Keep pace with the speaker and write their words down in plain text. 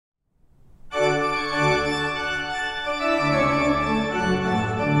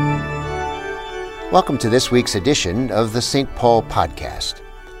Welcome to this week's edition of the St. Paul Podcast.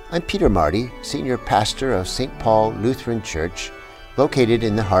 I'm Peter Marty, Senior Pastor of St. Paul Lutheran Church, located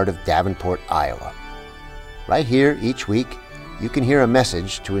in the heart of Davenport, Iowa. Right here, each week, you can hear a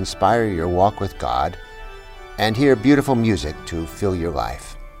message to inspire your walk with God and hear beautiful music to fill your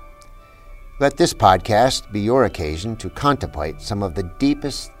life. Let this podcast be your occasion to contemplate some of the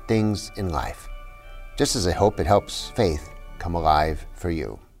deepest things in life, just as I hope it helps faith come alive for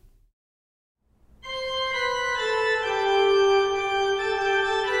you.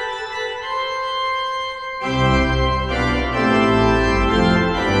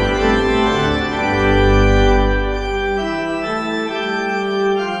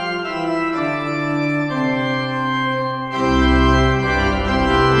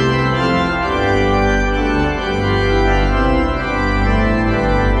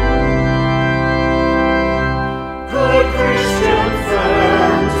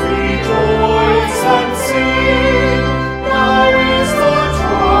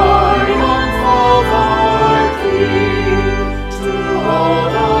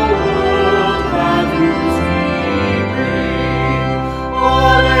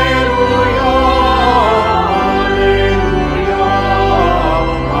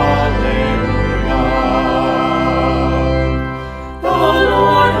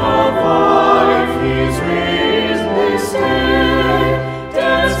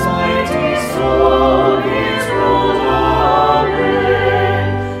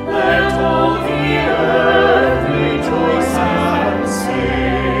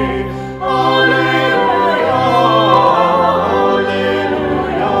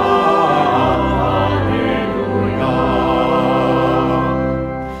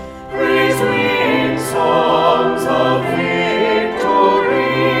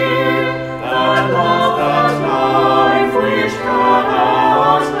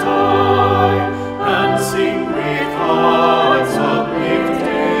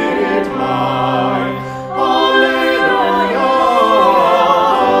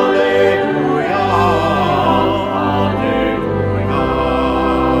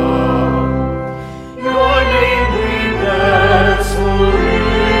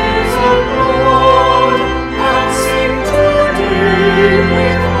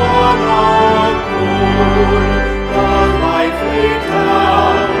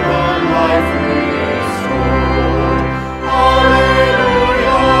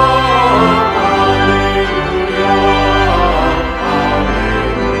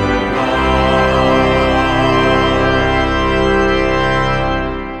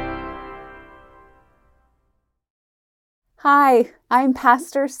 Hi, I'm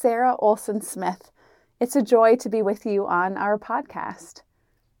Pastor Sara Olson-Smith. It's a joy to be with you on our podcast.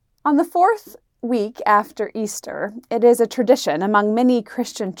 On the fourth week after Easter, it is a tradition among many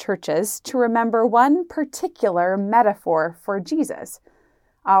Christian churches to remember one particular metaphor for Jesus,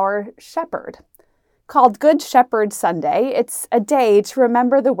 our shepherd. Called Good Shepherd Sunday, it's a day to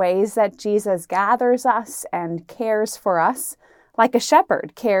remember the ways that Jesus gathers us and cares for us, like a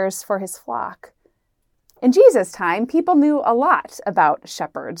shepherd cares for his flock. In Jesus' time, people knew a lot about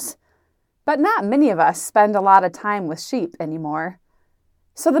shepherds, but not many of us spend a lot of time with sheep anymore.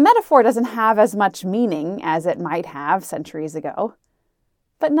 So the metaphor doesn't have as much meaning as it might have centuries ago.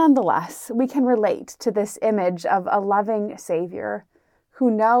 But nonetheless, we can relate to this image of a loving Savior who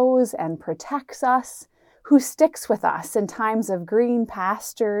knows and protects us, who sticks with us in times of green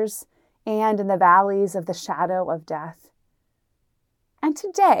pastures and in the valleys of the shadow of death. And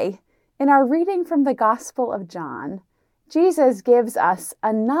today, in our reading from the Gospel of John, Jesus gives us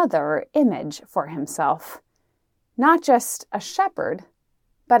another image for himself. Not just a shepherd,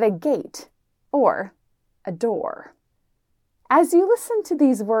 but a gate or a door. As you listen to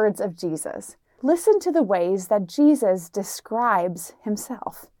these words of Jesus, listen to the ways that Jesus describes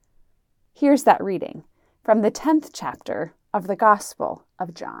himself. Here's that reading from the 10th chapter of the Gospel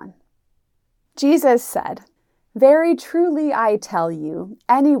of John. Jesus said, "Very truly I tell you,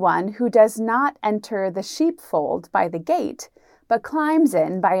 anyone who does not enter the sheepfold by the gate, but climbs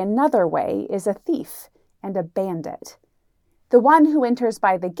in by another way is a thief and a bandit. The one who enters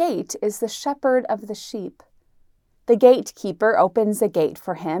by the gate is the shepherd of the sheep. The gatekeeper opens the gate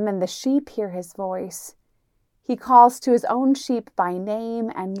for him, and the sheep hear his voice. He calls to his own sheep by name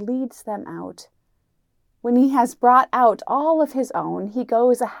and leads them out. When he has brought out all of his own, he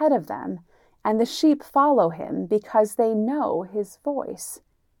goes ahead of them, and the sheep follow him because they know his voice.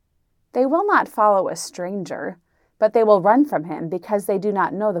 They will not follow a stranger, but they will run from him because they do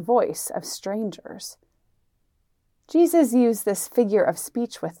not know the voice of strangers." Jesus used this figure of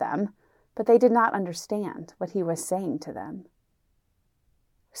speech with them, but they did not understand what he was saying to them.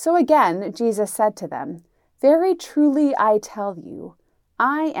 So again, Jesus said to them, "Very truly I tell you,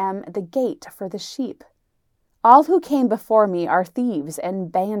 I am the gate for the sheep. All who came before me are thieves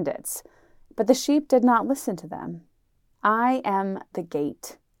and bandits, but the sheep did not listen to them. I am the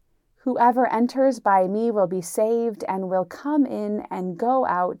gate. Whoever enters by me will be saved and will come in and go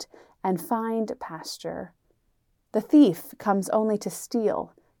out and find pasture. The thief comes only to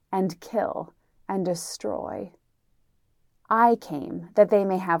steal and kill and destroy. I came that they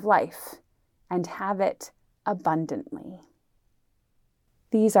may have life and have it abundantly."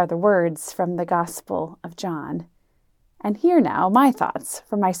 These are the words from the Gospel of John. And here now my thoughts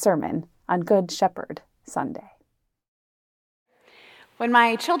from my sermon on Good Shepherd Sunday. When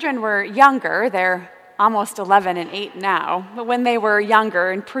my children were younger, they're almost 11 and 8 now, but when they were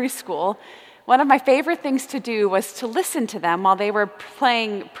younger in preschool, one of my favorite things to do was to listen to them while they were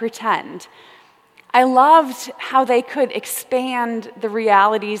playing pretend. I loved how they could expand the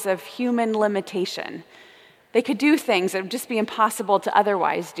realities of human limitation. They could do things that would just be impossible to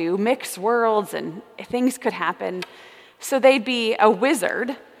otherwise do, mix worlds, and things could happen. So they'd be a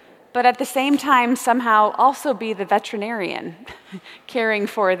wizard, but at the same time somehow also be the veterinarian caring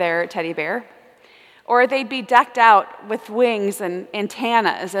for their teddy bear. Or they'd be decked out with wings and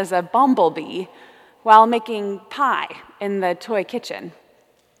antennas as a bumblebee while making pie in the toy kitchen.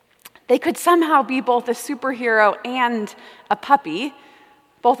 They could somehow be both a superhero and a puppy,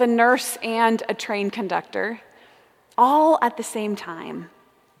 both a nurse and a train conductor, all at the same time.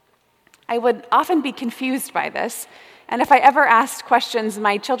 I would often be confused by this, and if I ever asked questions,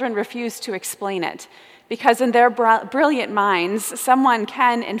 my children refused to explain it, because in their brilliant minds, someone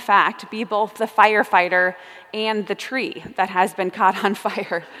can, in fact, be both the firefighter and the tree that has been caught on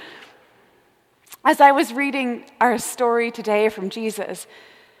fire. As I was reading our story today from Jesus,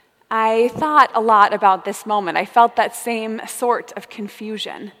 I thought a lot about this moment. I felt that same sort of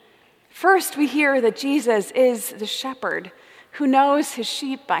confusion. First, we hear that Jesus is the shepherd who knows his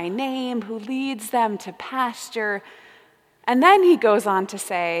sheep by name, who leads them to pasture. And then he goes on to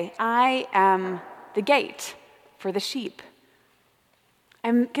say, "I am the gate for the sheep."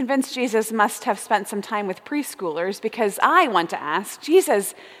 I'm convinced Jesus must have spent some time with preschoolers, because I want to ask,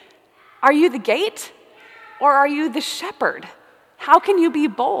 Jesus, are you the gate or are you the shepherd? How can you be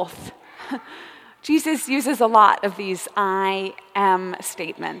both? Jesus uses a lot of these I am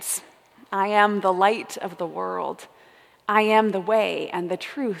statements. I am the light of the world. I am the way and the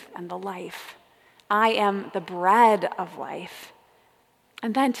truth and the life. I am the bread of life.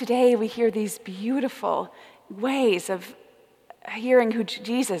 And then today we hear these beautiful ways of hearing who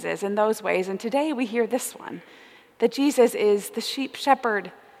Jesus is in those ways. And today we hear this one, that Jesus is the sheep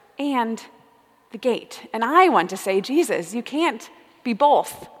shepherd and the gate. And I want to say, Jesus, you can't be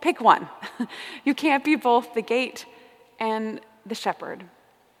both. Pick one. You can't be both the gate and the shepherd.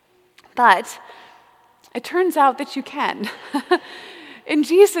 But it turns out that you can. In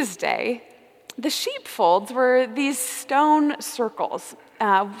Jesus' day, the sheepfolds were these stone circles,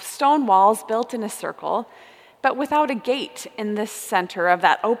 stone walls built in a circle, but without a gate in the center of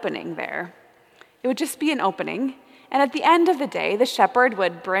that opening there. It would just be an opening. And at the end of the day, the shepherd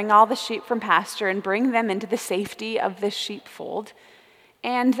would bring all the sheep from pasture and bring them into the safety of the sheepfold.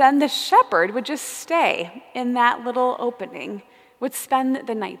 And then the shepherd would just stay in that little opening, would spend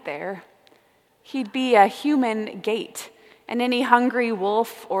the night there. He'd be a human gate, and any hungry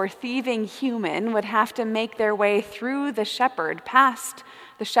wolf or thieving human would have to make their way through the shepherd, past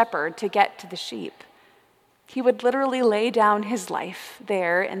the shepherd, to get to the sheep. He would literally lay down his life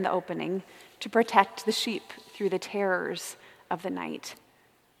there in the opening to protect the sheep through the terrors of the night.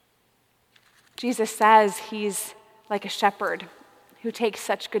 Jesus says he's like a shepherd who takes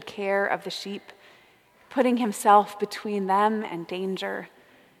such good care of the sheep, putting himself between them and danger.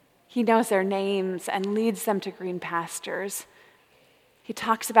 He knows their names and leads them to green pastures. He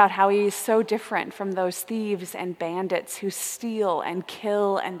talks about how he is so different from those thieves and bandits who steal and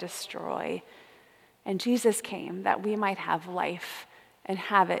kill and destroy. And Jesus came that we might have life and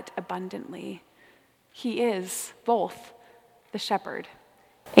have it abundantly. He is both the shepherd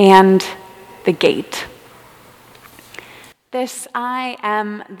and the gate. This I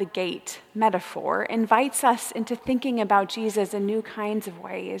am the gate metaphor invites us into thinking about Jesus in new kinds of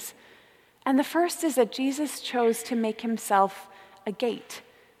ways. And the first is that Jesus chose to make himself a gate.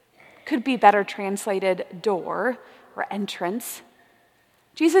 Could be better translated door or entrance.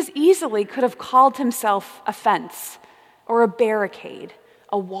 Jesus easily could have called himself a fence or a barricade,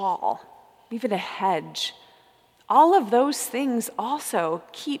 a wall, even a hedge. All of those things also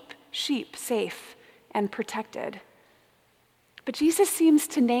keep sheep safe and protected. But Jesus seems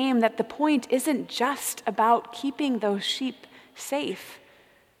to name that the point isn't just about keeping those sheep safe.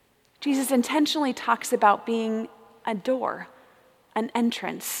 Jesus intentionally talks about being a door, an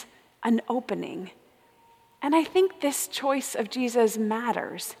entrance, an opening. And I think this choice of Jesus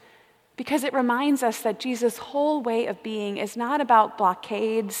matters because it reminds us that Jesus' whole way of being is not about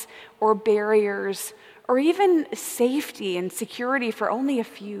blockades or barriers or even safety and security for only a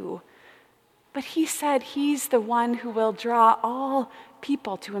few. But he said he's the one who will draw all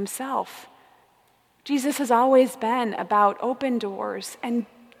people to himself. Jesus has always been about open doors and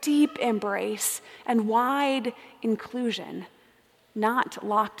deep embrace and wide inclusion, not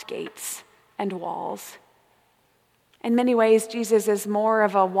locked gates and walls. In many ways, Jesus is more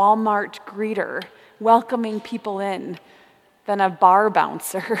of a Walmart greeter, welcoming people in, than a bar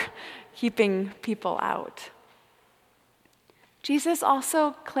bouncer, keeping people out. Jesus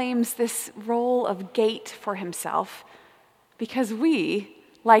also claims this role of gate for himself because we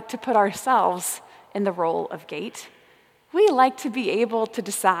like to put ourselves in the role of gate. We like to be able to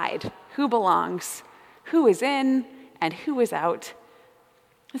decide who belongs, who is in, and who is out.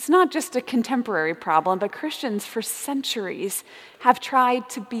 It's not just a contemporary problem, but Christians for centuries have tried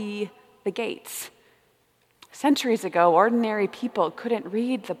to be the gates. Centuries ago, ordinary people couldn't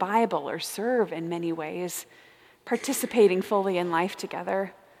read the Bible or serve in many ways, participating fully in life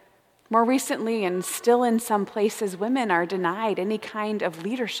together. More recently, and still in some places, women are denied any kind of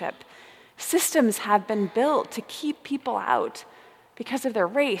leadership. Systems have been built to keep people out because of their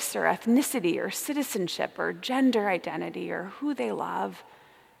race or ethnicity or citizenship or gender identity or who they love.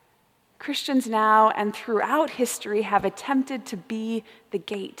 Christians now and throughout history have attempted to be the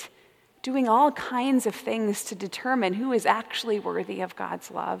gate, doing all kinds of things to determine who is actually worthy of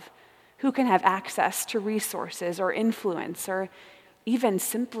God's love, who can have access to resources or influence or even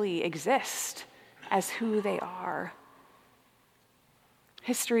simply exist as who they are.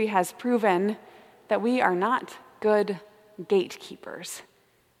 History has proven that we are not good gatekeepers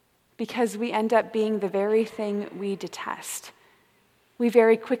because we end up being the very thing we detest. We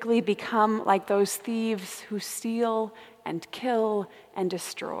very quickly become like those thieves who steal and kill and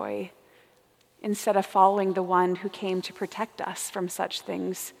destroy instead of following the one who came to protect us from such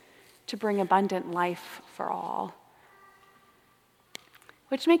things, to bring abundant life for all.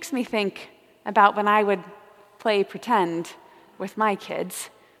 Which makes me think about when I would play pretend with my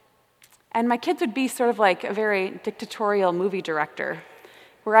kids. And my kids would be sort of like a very dictatorial movie director,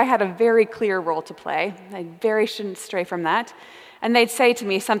 where I had a very clear role to play. I very shouldn't stray from that. And they'd say to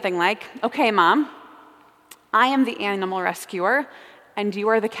me something like, "Okay, Mom, I am the animal rescuer, and you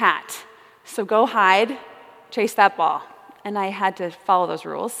are the cat. So go hide, chase that ball." And I had to follow those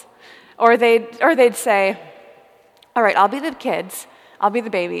rules. Or they'd say, "All right, I'll be the kids, I'll be the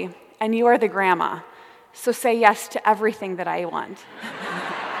baby, and you are the grandma. So say yes to everything that I want."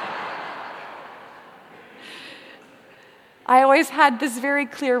 I always had this very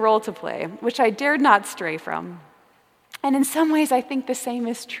clear role to play, which I dared not stray from. And in some ways, I think the same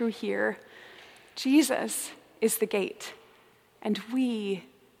is true here. Jesus is the gate, and we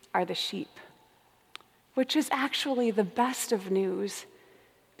are the sheep, which is actually the best of news,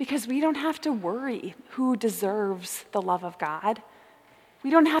 because we don't have to worry who deserves the love of God. We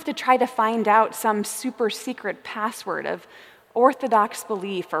don't have to try to find out some super secret password of orthodox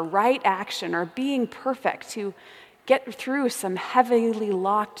belief or right action or being perfect to get through some heavily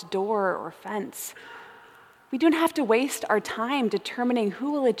locked door or fence. We don't have to waste our time determining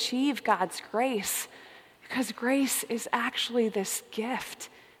who will achieve God's grace, because grace is actually this gift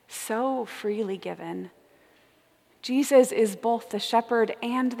so freely given. Jesus is both the shepherd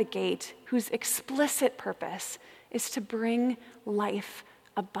and the gate, whose explicit purpose is to bring life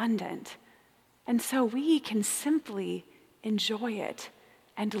abundant. And so we can simply enjoy it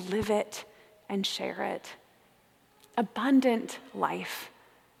and live it and share it. Abundant life.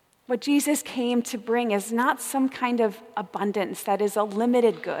 What Jesus came to bring is not some kind of abundance that is a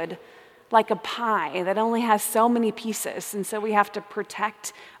limited good, like a pie that only has so many pieces, and so we have to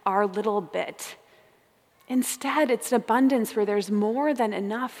protect our little bit. Instead, it's an abundance where there's more than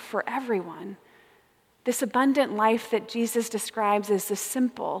enough for everyone. This abundant life that Jesus describes as the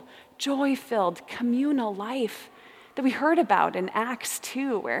simple, joy-filled, communal life that we heard about in Acts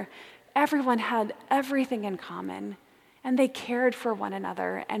 2, where everyone had everything in common, and they cared for one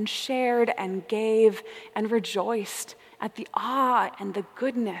another and shared and gave and rejoiced at the awe and the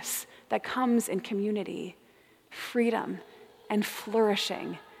goodness that comes in community, freedom and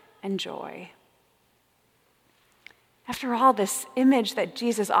flourishing and joy. After all, this image that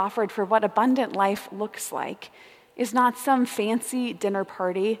Jesus offered for what abundant life looks like is not some fancy dinner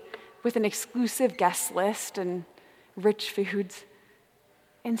party with an exclusive guest list and rich foods.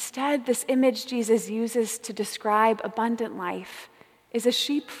 Instead, this image Jesus uses to describe abundant life is a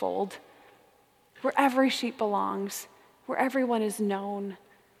sheepfold where every sheep belongs, where everyone is known,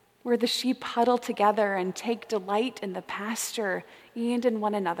 where the sheep huddle together and take delight in the pasture and in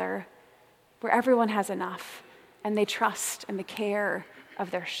one another, where everyone has enough and they trust in the care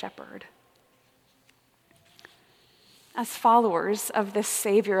of their shepherd. As followers of this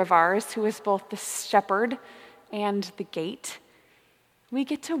Savior of ours, who is both the shepherd and the gate, we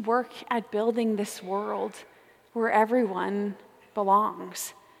get to work at building this world where everyone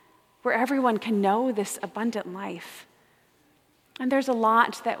belongs, where everyone can know this abundant life. And there's a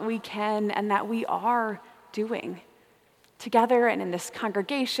lot that we can and that we are doing together and in this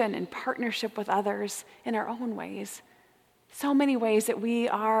congregation, in partnership with others, in our own ways. So many ways that we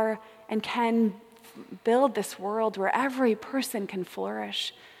are and can build this world where every person can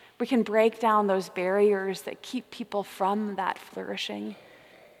flourish. We can break down those barriers that keep people from that flourishing.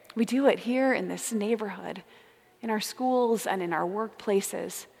 We do it here in this neighborhood, in our schools and in our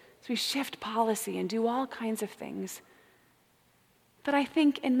workplaces. So we shift policy and do all kinds of things. But I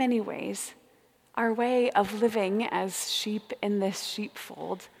think in many ways, our way of living as sheep in this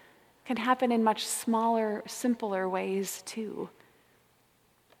sheepfold can happen in much smaller, simpler ways too.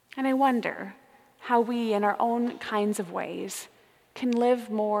 And I wonder how we, in our own kinds of ways, can live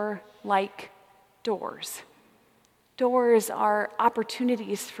more like doors. Doors are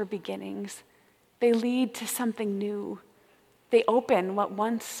opportunities for beginnings. They lead to something new. They open what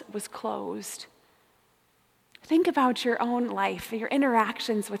once was closed. Think about your own life, your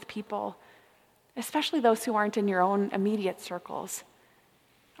interactions with people, especially those who aren't in your own immediate circles.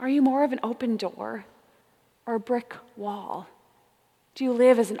 Are you more of an open door or a brick wall? Do you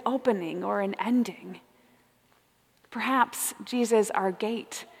live as an opening or an ending? Perhaps Jesus, our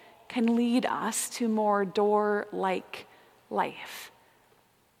gate, can lead us to more door-like life.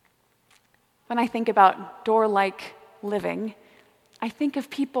 When I think about door-like living, I think of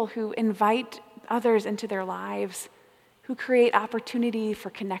people who invite others into their lives, who create opportunity for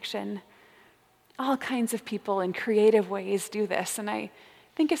connection. All kinds of people in creative ways do this, and I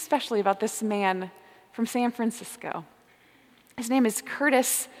think especially about this man from San Francisco. His name is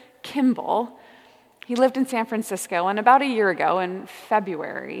Curtis Kimball. He lived in San Francisco, and about a year ago in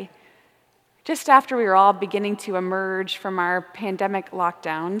February, just after we were all beginning to emerge from our pandemic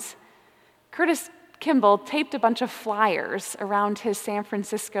lockdowns, Curtis Kimball taped a bunch of flyers around his San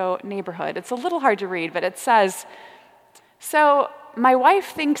Francisco neighborhood. It's a little hard to read, but it says, "So my wife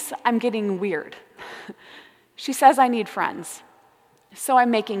thinks I'm getting weird. She says I need friends, so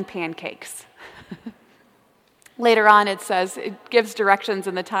I'm making pancakes." Later on, it gives directions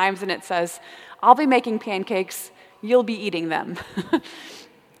in the Times, and it says, "I'll be making pancakes, you'll be eating them."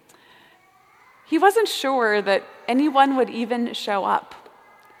 He wasn't sure that anyone would even show up.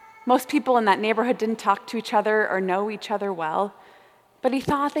 Most people in that neighborhood didn't talk to each other or know each other well, but he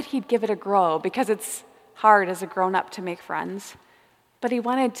thought that he'd give it a go because it's hard as a grown-up to make friends. But he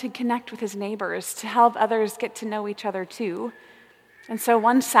wanted to connect with his neighbors, to help others get to know each other too. And so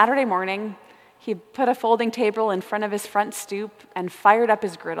one Saturday morning, he put a folding table in front of his front stoop and fired up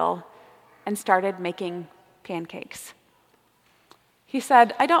his griddle and started making pancakes. He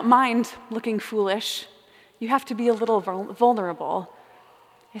said, "I don't mind looking foolish. You have to be a little vulnerable."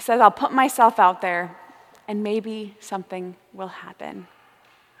 He said, "I'll put myself out there and maybe something will happen."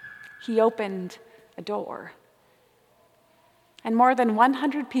 He opened a door. And more than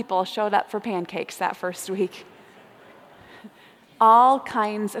 100 people showed up for pancakes that first week. All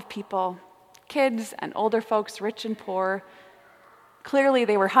kinds of people, kids and older folks, rich and poor. Clearly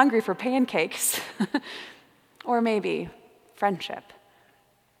they were hungry for pancakes, or maybe friendship.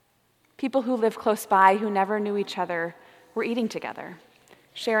 People who lived close by, who never knew each other, were eating together,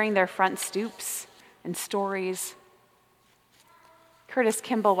 sharing their front stoops and stories. Curtis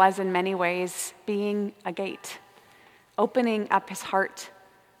Kimball was in many ways being a gate, opening up his heart,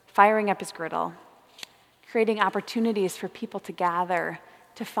 firing up his griddle, creating opportunities for people to gather,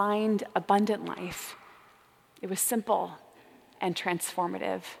 to find abundant life. It was simple and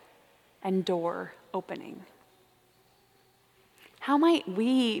transformative and door opening. How might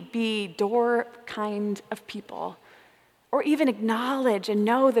we be door kind of people, or even acknowledge and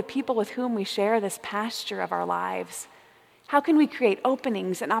know the people with whom we share this pasture of our lives? How can we create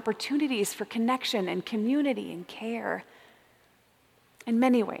openings and opportunities for connection and community and care? In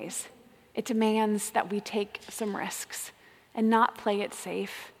many ways, it demands that we take some risks and not play it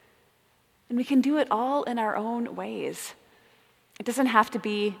safe. And we can do it all in our own ways. It doesn't have to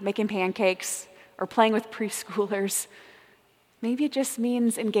be making pancakes or playing with preschoolers. Maybe it just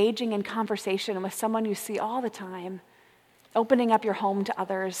means engaging in conversation with someone you see all the time, opening up your home to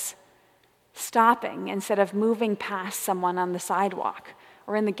others, stopping instead of moving past someone on the sidewalk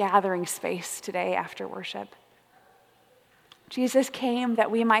or in the gathering space today after worship. Jesus came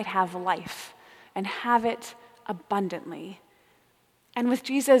that we might have life and have it abundantly. And with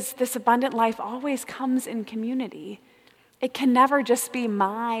Jesus, this abundant life always comes in community. It can never just be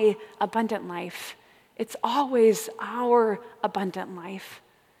my abundant life. It's always our abundant life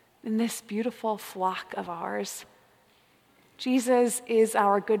in this beautiful flock of ours. Jesus is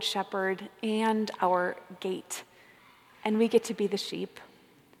our good shepherd and our gate, and we get to be the sheep.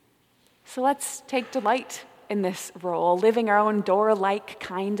 So let's take delight in this role, living our own door-like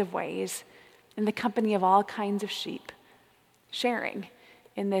kind of ways in the company of all kinds of sheep, sharing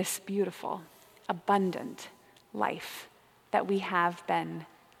in this beautiful, abundant life that we have been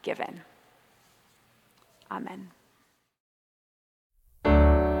given. Amen.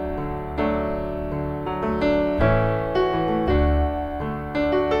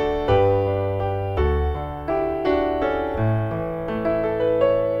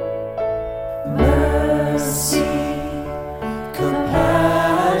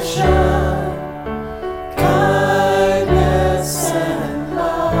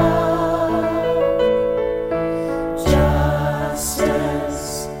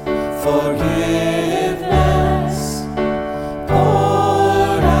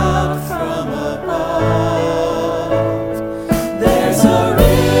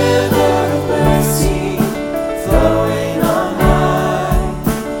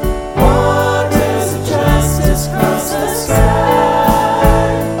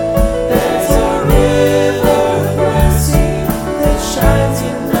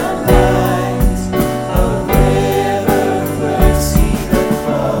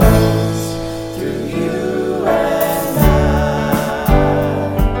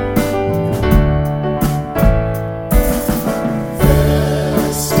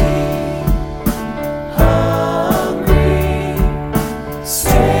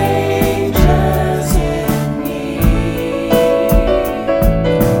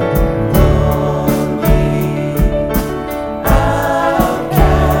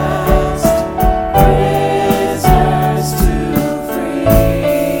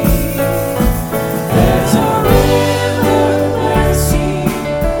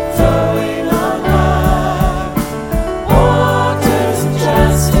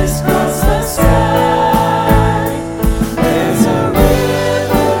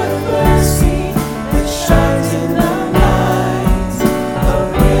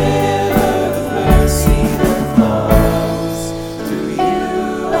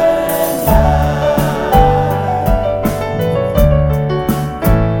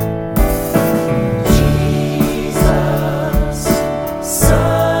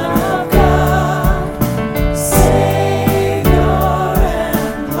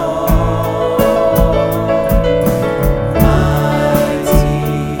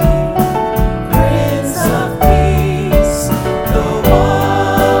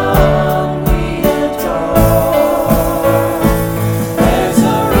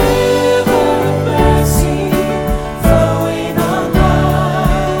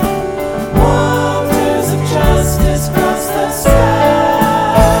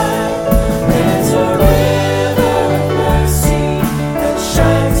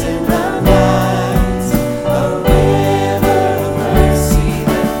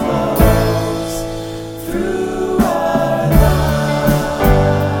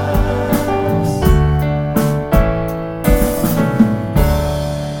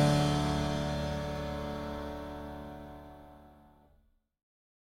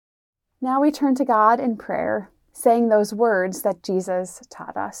 Now we turn to God in prayer, saying those words that Jesus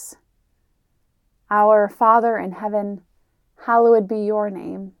taught us. Our Father in heaven, hallowed be your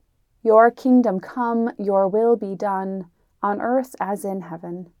name. Your kingdom come, your will be done, on earth as in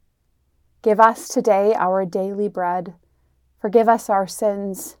heaven. Give us today our daily bread. Forgive us our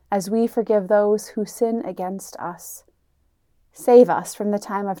sins, as we forgive those who sin against us. Save us from the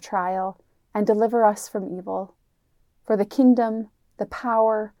time of trial, and deliver us from evil. For the kingdom, the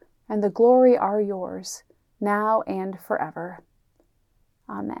power, and the glory are yours, now and forever.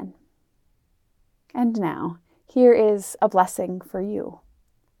 Amen. And now, here is a blessing for you.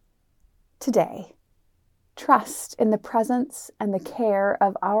 Today, trust in the presence and the care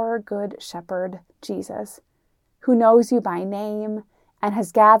of our Good Shepherd, Jesus, who knows you by name and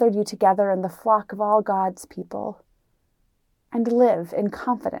has gathered you together in the flock of all God's people. And live in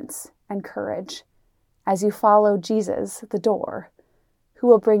confidence and courage as you follow Jesus, the door, who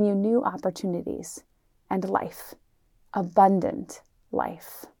will bring you new opportunities and life, abundant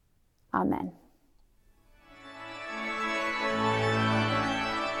life. Amen.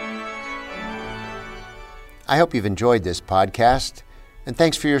 I hope you've enjoyed this podcast, and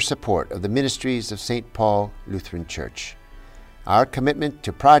thanks for your support of the ministries of St. Paul Lutheran Church. Our commitment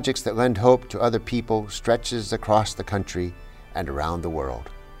to projects that lend hope to other people stretches across the country and around the world.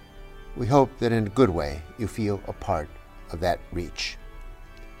 We hope that in a good way you feel a part of that reach.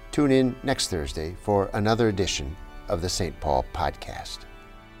 Tune in next Thursday for another edition of the St. Paul Podcast.